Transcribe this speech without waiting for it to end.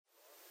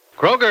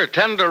Kroger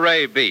Tender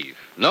Ray Beef,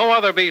 no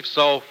other beef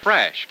so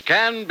fresh,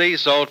 can be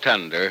so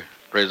tender,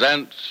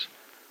 presents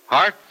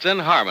Hearts in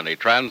Harmony,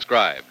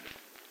 transcribed.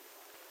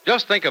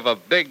 Just think of a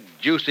big,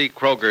 juicy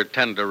Kroger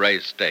Tender Ray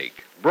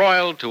steak,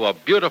 broiled to a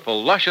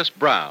beautiful, luscious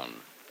brown.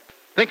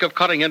 Think of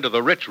cutting into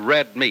the rich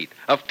red meat,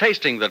 of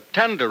tasting the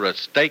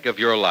tenderest steak of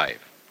your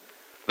life.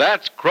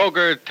 That's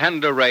Kroger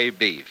Tender Ray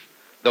Beef,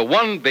 the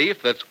one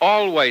beef that's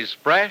always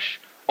fresh,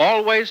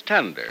 always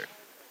tender.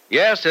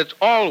 Yes, it's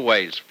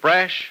always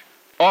fresh,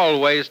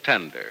 always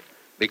tender,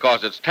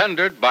 because it's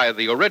tendered by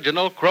the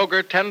original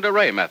Kroger Tender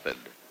Ray method.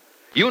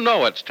 You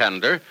know it's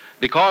tender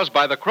because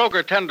by the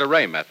Kroger Tender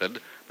Ray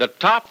method, the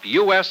top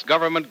U.S.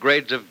 government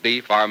grades of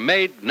beef are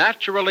made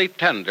naturally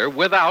tender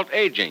without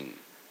aging.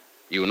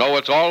 You know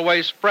it's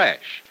always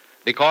fresh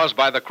because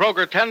by the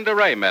Kroger Tender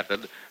Ray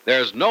method,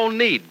 there's no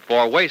need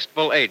for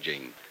wasteful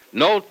aging,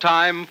 no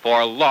time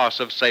for loss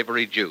of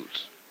savory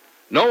juice.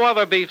 No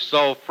other beef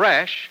so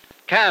fresh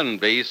can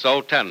be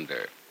so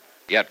tender.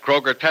 Yet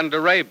Kroger Tender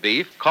Ray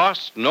beef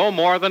costs no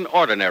more than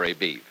ordinary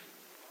beef.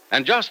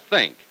 And just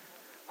think,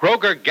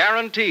 Kroger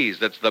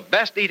guarantees it's the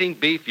best eating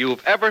beef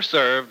you've ever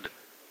served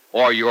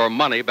or your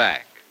money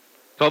back.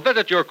 So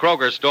visit your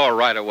Kroger store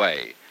right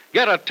away.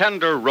 Get a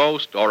tender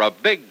roast or a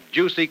big,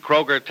 juicy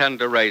Kroger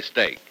Tender Ray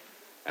steak.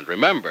 And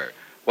remember,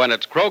 when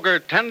it's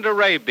Kroger Tender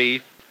Ray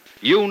beef,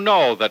 you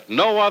know that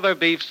no other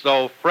beef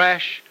so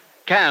fresh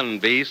can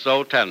be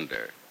so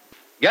tender.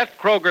 Get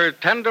Kroger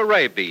Tender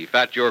Ray beef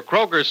at your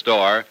Kroger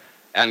store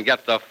and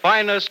get the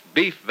finest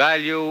beef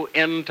value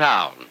in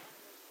town.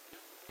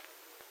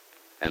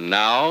 And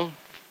now,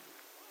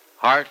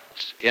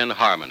 Hearts in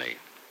Harmony.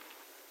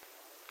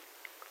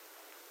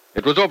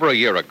 It was over a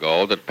year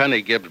ago that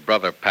Penny Gibbs'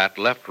 brother Pat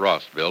left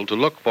Rossville to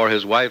look for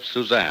his wife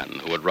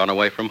Suzanne, who had run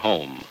away from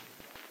home.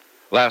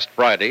 Last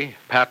Friday,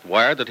 Pat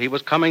wired that he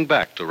was coming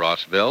back to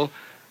Rossville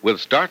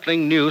with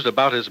startling news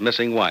about his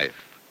missing wife.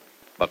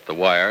 But the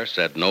wire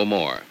said no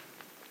more.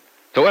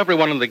 So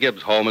everyone in the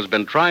Gibbs home has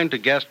been trying to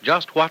guess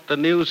just what the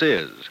news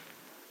is.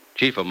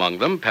 Chief among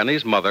them,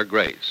 Penny's mother,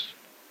 Grace.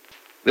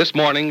 This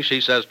morning,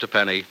 she says to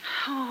Penny,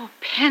 "Oh,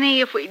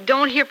 Penny, if we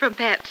don't hear from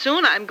Pat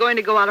soon, I'm going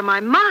to go out of my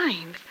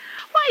mind.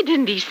 Why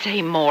didn't he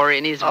say more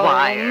in his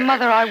wire?" Oh,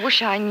 Mother, I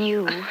wish I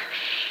knew.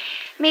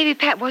 Maybe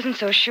Pat wasn't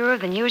so sure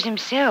of the news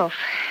himself.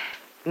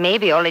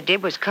 Maybe all he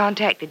did was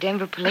contact the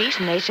Denver police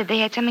and they said they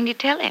had something to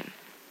tell him.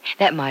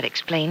 That might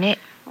explain it.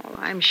 Well,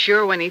 I'm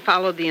sure when he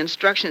followed the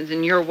instructions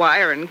in your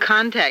wire and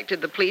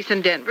contacted the police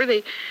in Denver,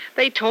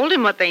 they told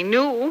him what they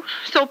knew.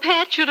 So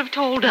Pat should have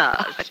told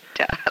us. Oh,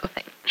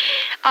 darling,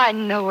 I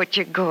know what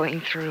you're going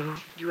through.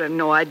 You have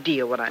no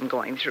idea what I'm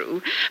going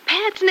through.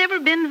 Pat's never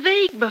been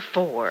vague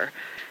before.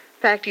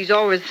 In fact, he's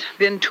always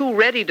been too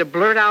ready to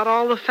blurt out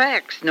all the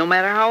facts, no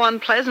matter how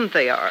unpleasant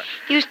they are.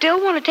 You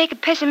still want to take a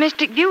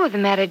pessimistic view of the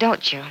matter,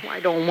 don't you? Well, I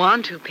don't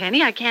want to,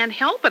 Penny. I can't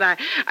help it.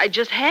 I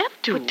just have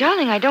to. But,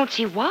 darling, I don't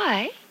see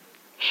why.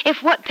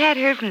 If what Pat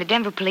heard from the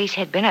Denver police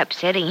had been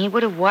upsetting, he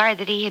would have wired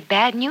that he had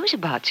bad news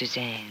about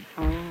Suzanne.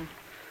 Oh,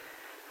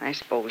 I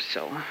suppose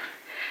so.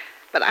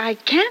 But I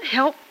can't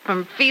help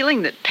from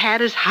feeling that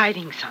Pat is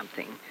hiding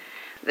something.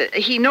 That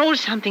he knows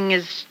something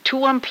is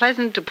too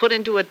unpleasant to put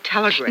into a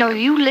telegram. No,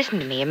 you listen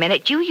to me a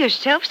minute. You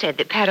yourself said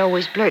that Pat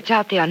always blurts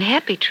out the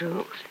unhappy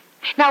truth.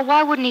 Now,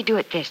 why wouldn't he do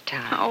it this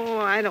time? Oh,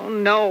 I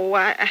don't know.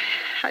 I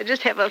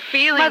just have a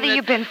feeling Mother, that...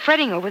 you've been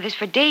fretting over this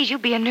for days. You'll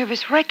be a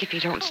nervous wreck if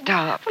you don't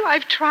stop. Well,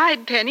 I've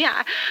tried, Penny.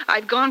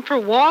 I've gone for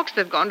walks.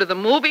 I've gone to the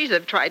movies.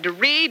 I've tried to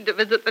read, to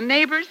visit the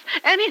neighbors.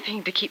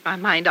 Anything to keep my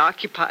mind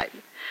occupied.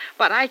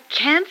 But I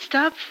can't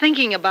stop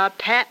thinking about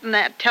Pat and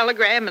that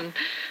telegram and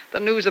the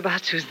news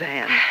about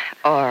Suzanne.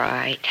 All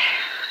right.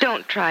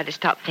 Don't try to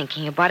stop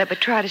thinking about it, but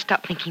try to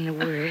stop thinking the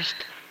worst.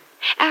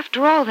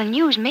 After all, the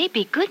news may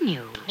be good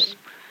news.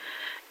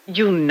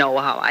 You know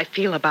how I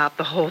feel about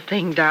the whole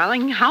thing,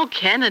 darling. How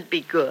can it be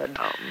good?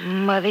 Oh,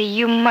 Mother,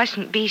 you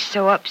mustn't be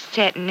so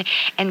upset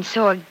and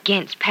so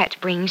against Pat's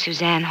bringing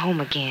Suzanne home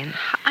again.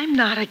 I'm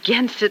not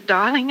against it,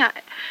 darling.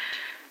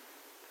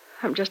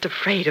 I'm just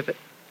afraid of it.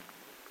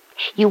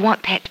 You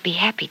want Pat to be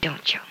happy,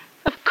 don't you?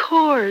 Of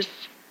course.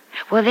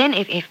 Well, then,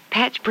 if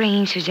Pat's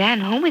bringing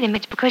Suzanne home with him,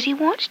 it's because he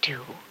wants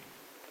to.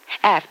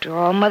 After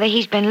all, Mother,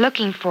 he's been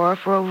looking for her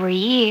for over a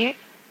year.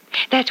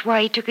 That's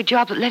why he took a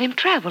job that let him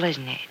travel,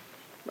 isn't it?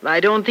 But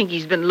I don't think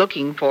he's been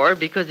looking for her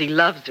because he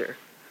loves her,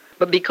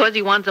 but because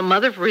he wants a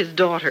mother for his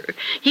daughter.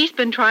 He's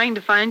been trying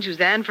to find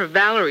Suzanne for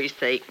Valerie's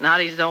sake,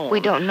 not his own.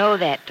 We don't know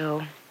that,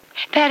 though.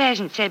 Pat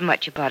hasn't said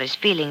much about his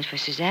feelings for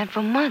Suzanne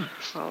for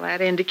months. Well, that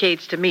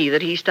indicates to me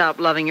that he stopped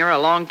loving her a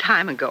long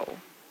time ago.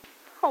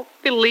 Oh,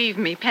 believe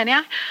me, Penny,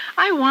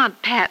 I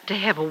want Pat to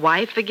have a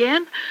wife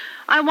again.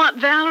 I want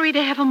Valerie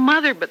to have a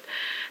mother, but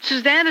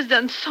Suzanne has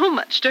done so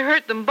much to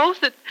hurt them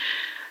both that...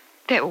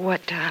 That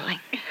what, darling?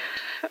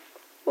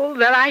 Well,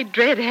 that I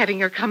dread having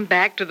her come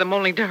back to them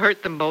only to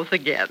hurt them both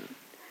again.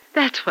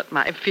 That's what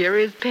my fear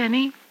is,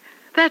 Penny.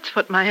 That's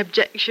what my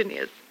objection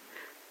is.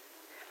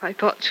 If I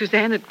thought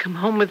Suzanne had come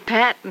home with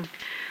Pat and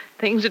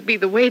things would be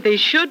the way they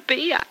should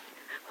be,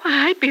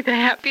 Why, I'd be the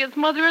happiest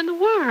mother in the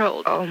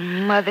world. Oh,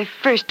 Mother,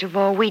 first of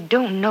all, we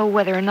don't know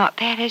whether or not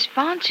Pat has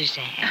found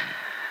Suzanne.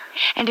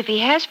 And if he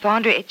has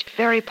found her, it's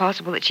very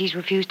possible that she's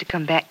refused to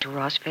come back to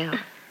Rossville.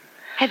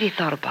 Have you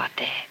thought about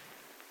that?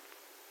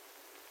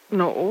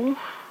 No,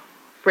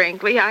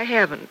 frankly, I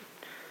haven't.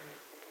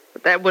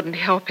 But that wouldn't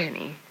help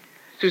any.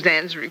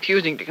 Suzanne's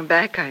refusing to come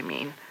back, I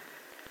mean.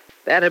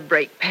 That'd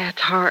break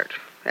Pat's heart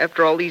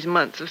after all these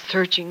months of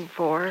searching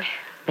for her.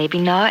 Maybe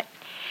not.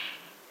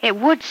 It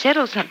would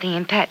settle something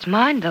in Pat's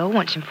mind, though,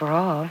 once and for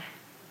all.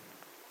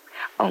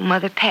 Oh,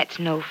 Mother, Pat's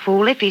no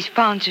fool. If he's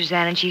found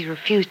Suzanne and she's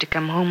refused to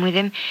come home with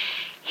him,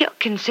 he'll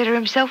consider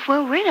himself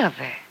well rid of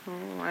her.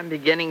 Oh, I'm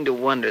beginning to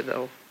wonder,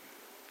 though.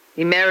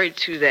 He married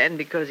Suzanne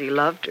because he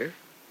loved her.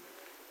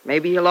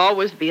 Maybe he'll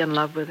always be in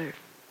love with her.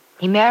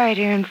 He married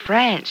her in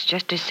France,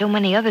 just as so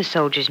many other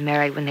soldiers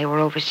married when they were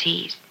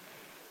overseas.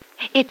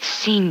 It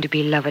seemed to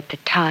be love at the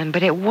time,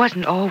 but it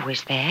wasn't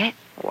always that.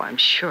 Oh, I'm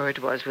sure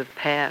it was with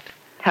Pat.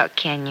 How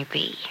can you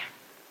be?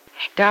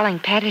 Darling,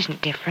 Pat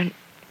isn't different.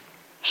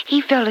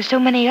 He felt as so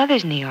many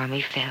others in the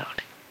Army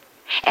felt.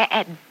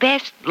 At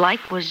best,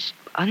 life was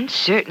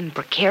uncertain,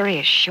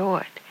 precarious,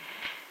 short.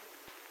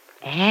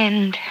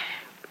 And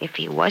if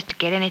he was to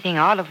get anything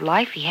out of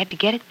life, he had to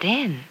get it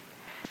then.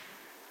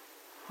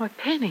 Why,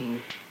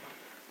 Penny,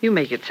 you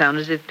make it sound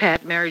as if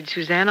Pat married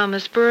Suzanne on the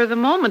spur of the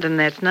moment, and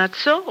that's not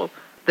so.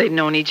 They'd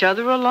known each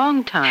other a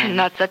long time.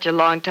 Not such a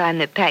long time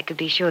that Pat could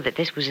be sure that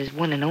this was his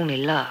one and only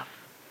love.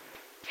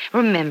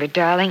 Remember,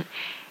 darling,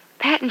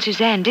 Pat and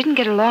Suzanne didn't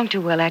get along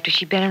too well after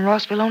she'd been in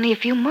Rossville only a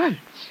few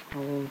months.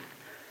 Oh,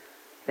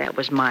 that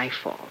was my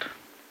fault.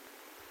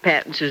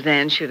 Pat and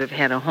Suzanne should have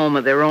had a home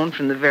of their own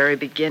from the very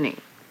beginning.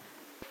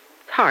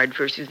 It's hard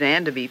for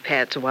Suzanne to be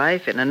Pat's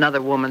wife in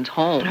another woman's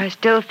home. I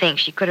still think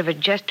she could have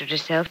adjusted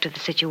herself to the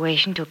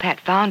situation till Pat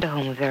found a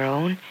home of their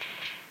own.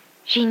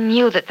 She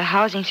knew that the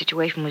housing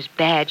situation was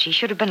bad. She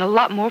should have been a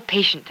lot more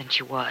patient than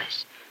she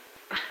was.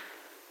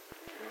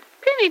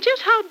 Penny,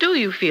 just how do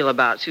you feel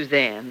about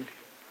Suzanne?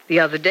 The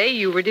other day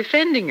you were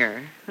defending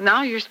her.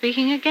 Now you're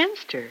speaking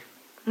against her.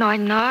 No,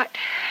 I'm not.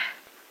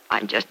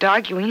 I'm just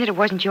arguing that it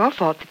wasn't your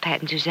fault that Pat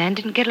and Suzanne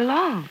didn't get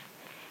along.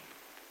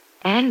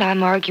 And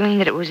I'm arguing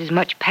that it was as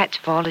much Pat's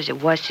fault as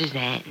it was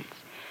Suzanne's.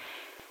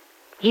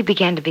 He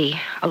began to be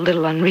a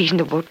little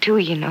unreasonable, too,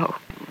 you know.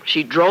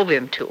 She drove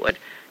him to it.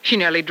 She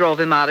nearly drove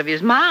him out of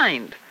his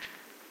mind.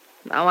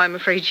 Now I'm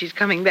afraid she's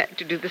coming back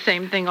to do the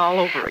same thing all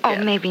over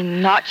again. Oh, maybe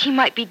not. She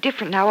might be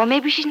different now, or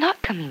maybe she's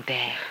not coming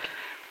back.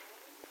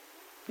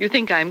 You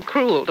think I'm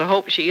cruel to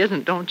hope she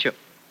isn't, don't you?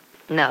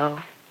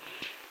 No.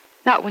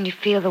 Not when you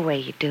feel the way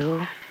you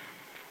do.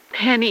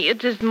 Penny,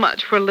 it's as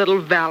much for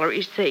little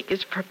Valerie's sake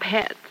as for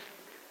Pat's.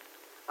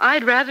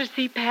 I'd rather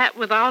see Pat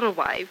without a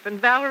wife and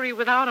Valerie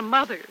without a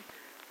mother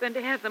than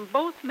to have them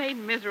both made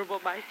miserable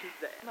by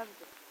Suzanne.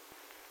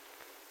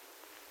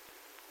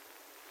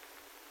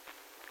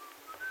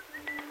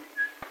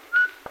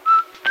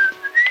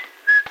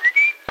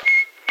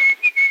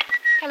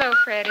 Hello,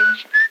 Freddie.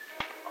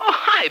 Oh,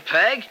 hi,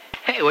 Peg.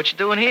 Hey, what you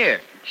doing here?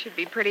 Should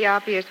be pretty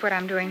obvious what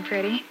I'm doing,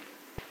 Freddie.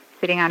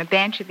 Sitting on a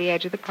bench at the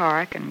edge of the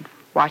park and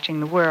watching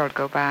the world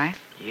go by.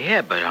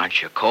 Yeah, but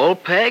aren't you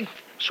cold, Peg?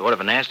 Sort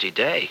of a nasty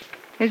day.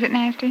 Is it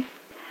nasty?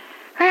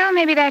 Well,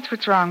 maybe that's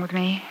what's wrong with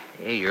me.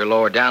 Hey, you're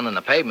lower down than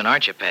the pavement,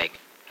 aren't you, Peg?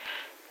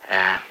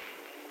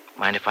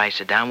 Mind if I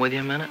sit down with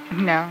you a minute?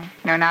 No,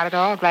 not at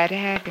all. Glad to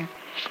have you.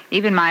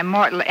 Even my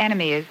mortal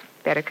enemy is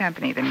better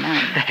company than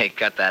none. Hey,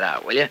 cut that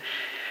out, will you?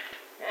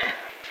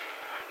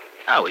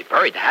 Oh, we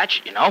buried the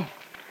hatchet, you know.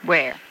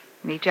 Where?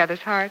 In each other's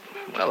hearts?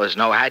 Well, there's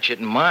no hatchet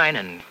in mine,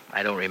 and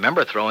I don't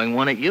remember throwing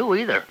one at you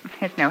either.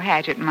 There's no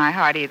hatchet in my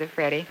heart either,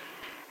 Freddie.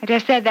 I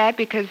just said that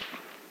because,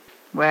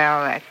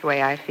 well, that's the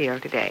way I feel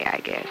today,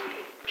 I guess.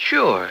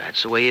 Sure,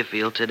 that's the way you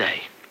feel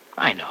today.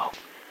 I know.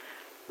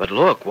 But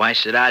look, why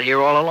sit out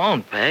here all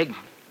alone, Peg?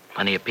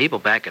 Plenty of people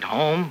back at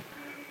home.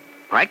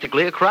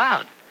 Practically a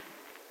crowd.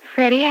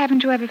 Freddie,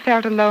 haven't you ever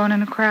felt alone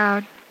in a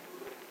crowd?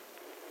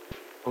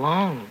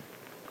 Alone?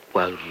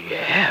 Well,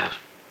 yeah.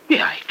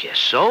 Yeah, I guess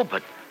so,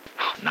 but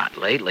not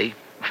lately.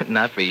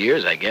 Not for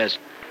years, I guess.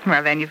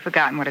 Well, then you've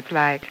forgotten what it's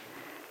like.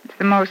 It's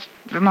the most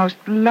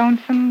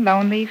lonesome,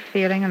 lonely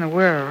feeling in the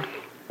world.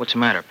 What's the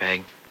matter,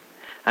 Peg?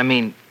 I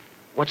mean,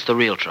 what's the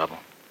real trouble?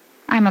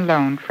 I'm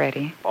alone,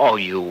 Freddie. Oh,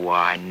 you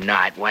are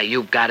not. Why,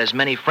 you've got as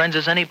many friends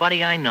as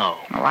anybody I know.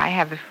 Oh, I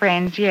have the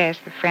friends, yes,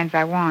 the friends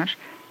I want.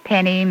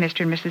 Penny,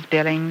 Mr. and Mrs.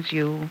 Billings,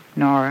 you,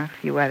 Nora,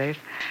 a few others.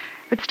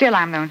 But still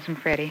I'm lonesome,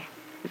 Freddie.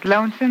 As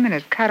lonesome and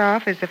as cut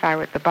off as if I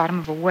were at the bottom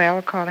of a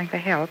well calling for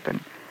help and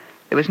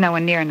there was no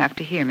one near enough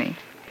to hear me.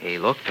 Hey,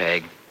 look,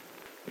 Peg.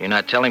 You're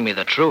not telling me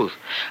the truth.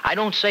 I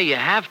don't say you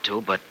have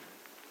to, but,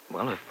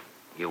 well, if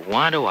you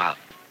want to, well,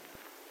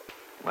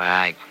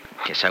 I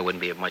guess I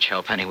wouldn't be of much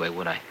help anyway,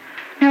 would I?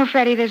 No,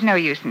 Freddie, there's no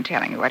use in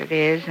telling you what it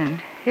is,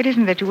 and it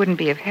isn't that you wouldn't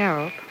be of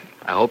help.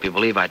 I hope you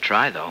believe I'd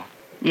try, though.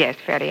 Yes,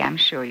 Freddie, I'm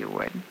sure you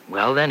would.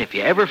 Well, then, if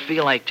you ever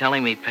feel like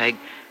telling me, Peg,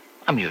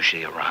 I'm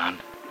usually around.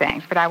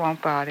 Thanks, but I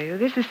won't bother you.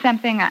 This is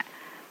something I...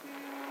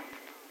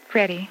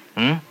 Freddie.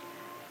 Hmm?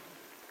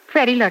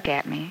 Freddie, look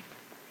at me.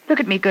 Look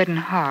at me good and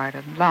hard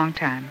a long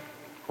time.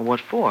 Well, what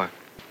for?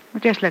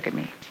 Well, just look at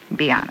me.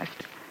 Be honest.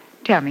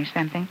 Tell me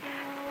something.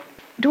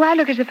 Do I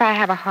look as if I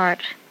have a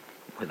heart?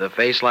 With a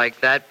face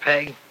like that,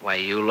 Peg? Why,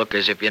 you look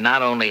as if you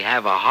not only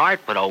have a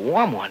heart, but a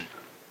warm one.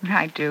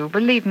 I do.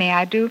 Believe me,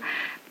 I do.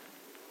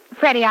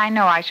 Freddie, I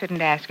know I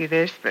shouldn't ask you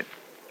this, but...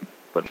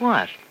 But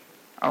what?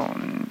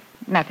 Oh,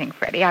 nothing,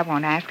 Freddie. I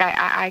won't ask.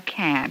 I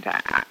can't.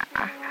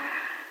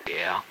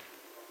 Yeah?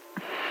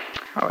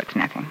 Oh, it's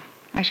nothing.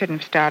 I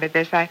shouldn't have started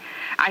this. I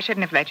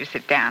shouldn't have let you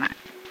sit down.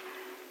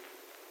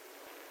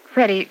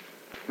 Freddie,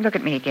 look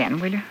at me again,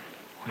 will you?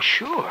 Well,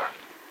 sure.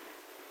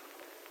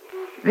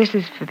 This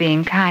is for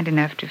being kind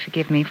enough to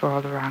forgive me for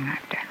all the wrong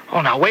I've done.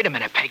 Oh, now, wait a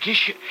minute, Peg. You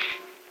should...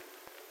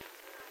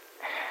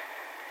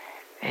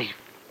 Hey,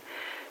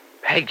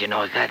 Peg, you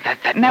know, that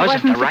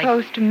wasn't the right...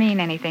 supposed to mean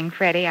anything,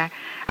 Freddie.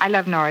 I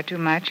love Nora too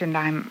much, and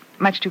I'm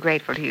much too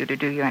grateful to you to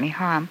do you any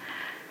harm.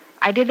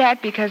 I did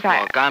that because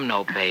Look, I'm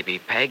no baby,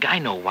 Peg. I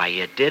know why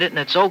you did it, and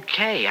it's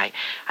okay.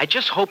 I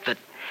just hope that...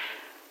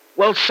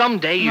 Well,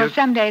 someday you... Well,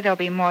 someday there'll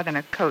be more than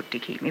a coat to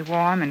keep me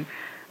warm and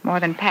more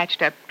than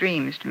patched-up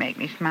dreams to make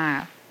me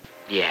smile.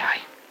 Yeah,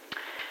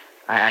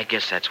 I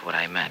guess that's what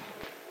I meant.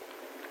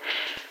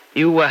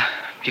 You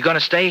gonna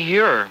stay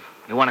here, or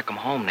you want to come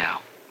home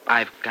now?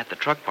 I've got the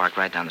truck parked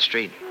right down the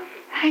street.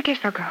 I guess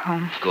I'll go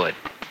home. Good.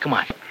 Come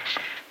on.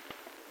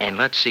 And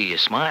let's see you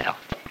smile.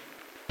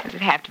 Does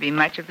it have to be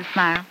much of a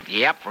smile?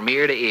 Yep, from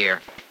ear to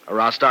ear.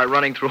 Or I'll start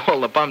running through all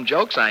the bum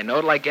jokes I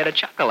know till I get a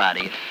chuckle out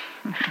of you.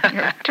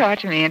 You'll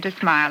torture me into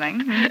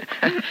smiling.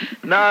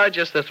 No,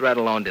 just the threat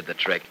alone did the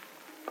trick.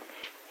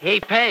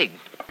 Hey, Peg,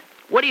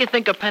 what do you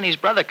think of Penny's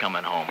brother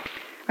coming home?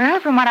 Well,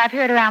 from what I've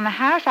heard around the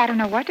house, I don't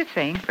know what to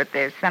think, but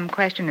there's some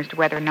question as to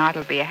whether or not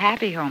it'll be a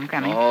happy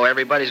homecoming. Oh,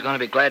 everybody's going to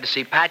be glad to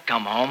see Pat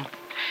come home.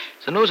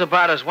 It's the news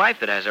about his wife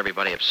that has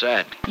everybody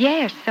upset.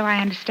 Yes, so I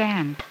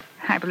understand.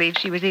 I believe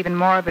she was even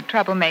more of a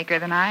troublemaker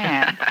than I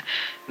am.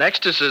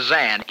 Next to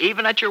Suzanne,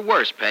 even at your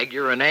worst, Peg,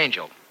 you're an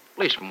angel. At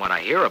least from what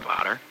I hear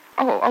about her.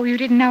 Oh, you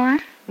didn't know her?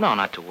 No,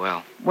 not too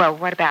well. Well,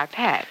 what about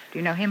Pat? Do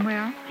you know him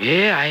well?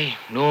 Yeah, I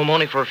knew him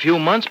only for a few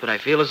months, but I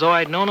feel as though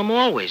I'd known him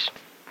always.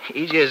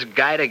 Easiest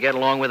guy to get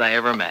along with I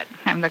ever met.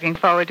 I'm looking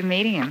forward to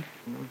meeting him.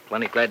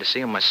 Plenty glad to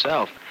see him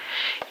myself.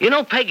 You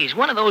know, Peggy's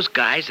one of those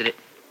guys that...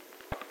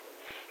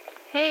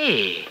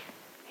 Hey,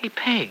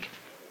 Peg,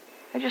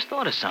 I just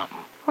thought of something.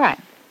 What?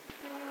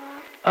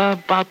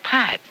 About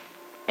Pat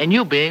and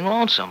you being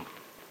lonesome.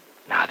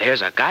 Now,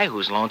 there's a guy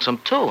who's lonesome,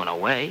 too, in a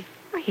way.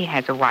 Well, he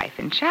has a wife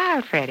and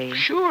child, Freddie.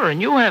 Sure,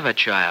 and you have a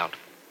child.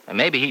 And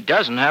maybe he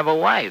doesn't have a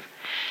wife.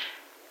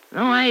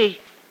 No, I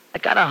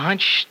got a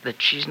hunch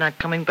that she's not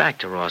coming back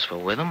to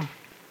Rossville with him.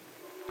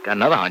 Got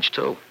another hunch,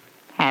 too.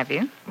 Have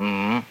you?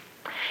 Mm-hmm.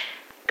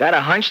 Got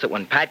a hunch that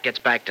when Pat gets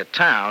back to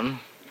town,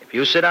 if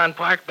you sit on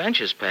park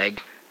benches,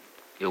 Peg,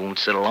 you won't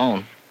sit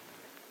alone.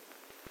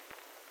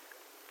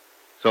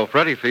 So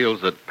Freddie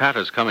feels that Pat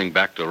is coming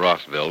back to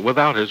Rossville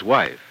without his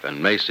wife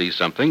and may see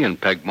something in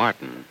Peg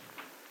Martin.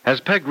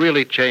 Has Peg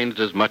really changed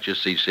as much as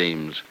she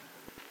seems?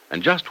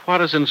 And just what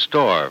is in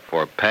store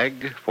for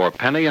Peg, for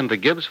Penny, and the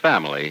Gibbs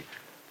family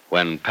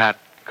when Pat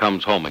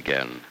comes home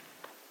again?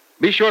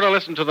 Be sure to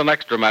listen to the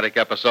next dramatic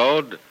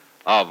episode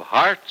of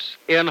Hearts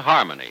in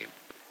Harmony.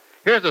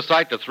 Here's a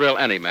sight to thrill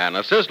any man,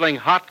 a sizzling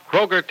hot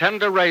Kroger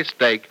Tender Ray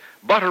steak,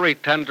 buttery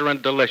tender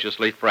and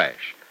deliciously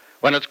fresh.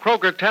 When it's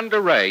Kroger Tender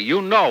Ray,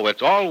 you know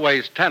it's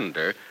always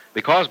tender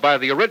because by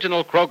the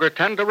original Kroger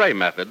Tender Ray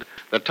method,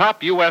 the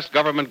top U.S.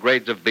 government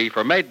grades of beef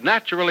are made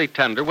naturally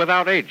tender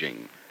without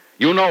aging.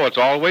 You know it's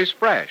always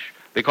fresh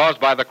because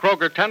by the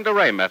Kroger Tender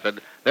Ray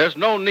method, there's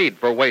no need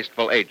for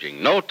wasteful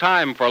aging, no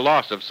time for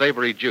loss of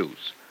savory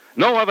juice.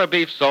 No other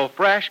beef so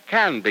fresh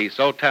can be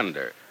so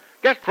tender.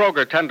 Get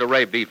Kroger Tender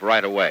Ray beef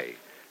right away.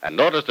 And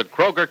notice that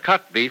Kroger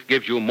cut beef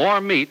gives you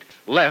more meat,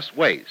 less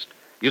waste.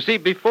 You see,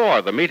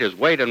 before the meat is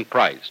weighed and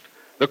priced,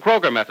 the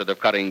Kroger method of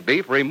cutting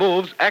beef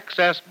removes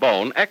excess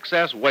bone,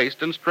 excess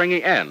waste, and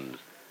stringy ends.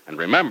 And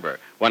remember,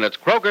 when it's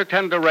Kroger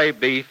Tender Ray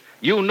beef,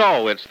 you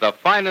know it's the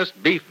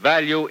finest beef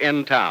value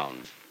in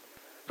town.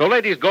 So,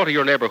 ladies, go to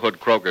your neighborhood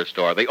Kroger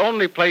store, the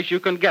only place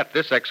you can get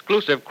this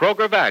exclusive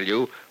Kroger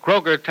value,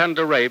 Kroger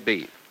Tender Ray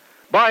beef.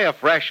 Buy a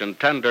fresh and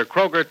tender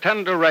Kroger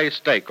Tender Ray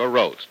steak or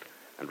roast.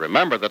 And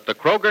remember that the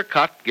Kroger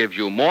cut gives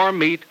you more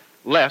meat,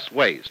 less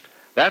waste.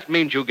 That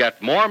means you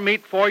get more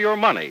meat for your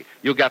money.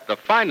 You get the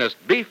finest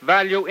beef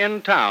value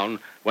in town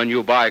when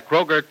you buy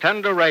Kroger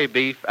Tender Ray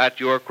beef at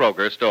your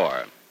Kroger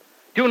store.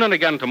 Tune in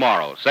again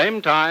tomorrow,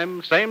 same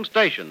time, same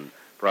station,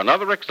 for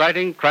another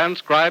exciting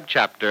transcribed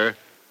chapter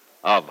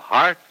of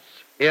Hearts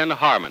in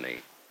Harmony.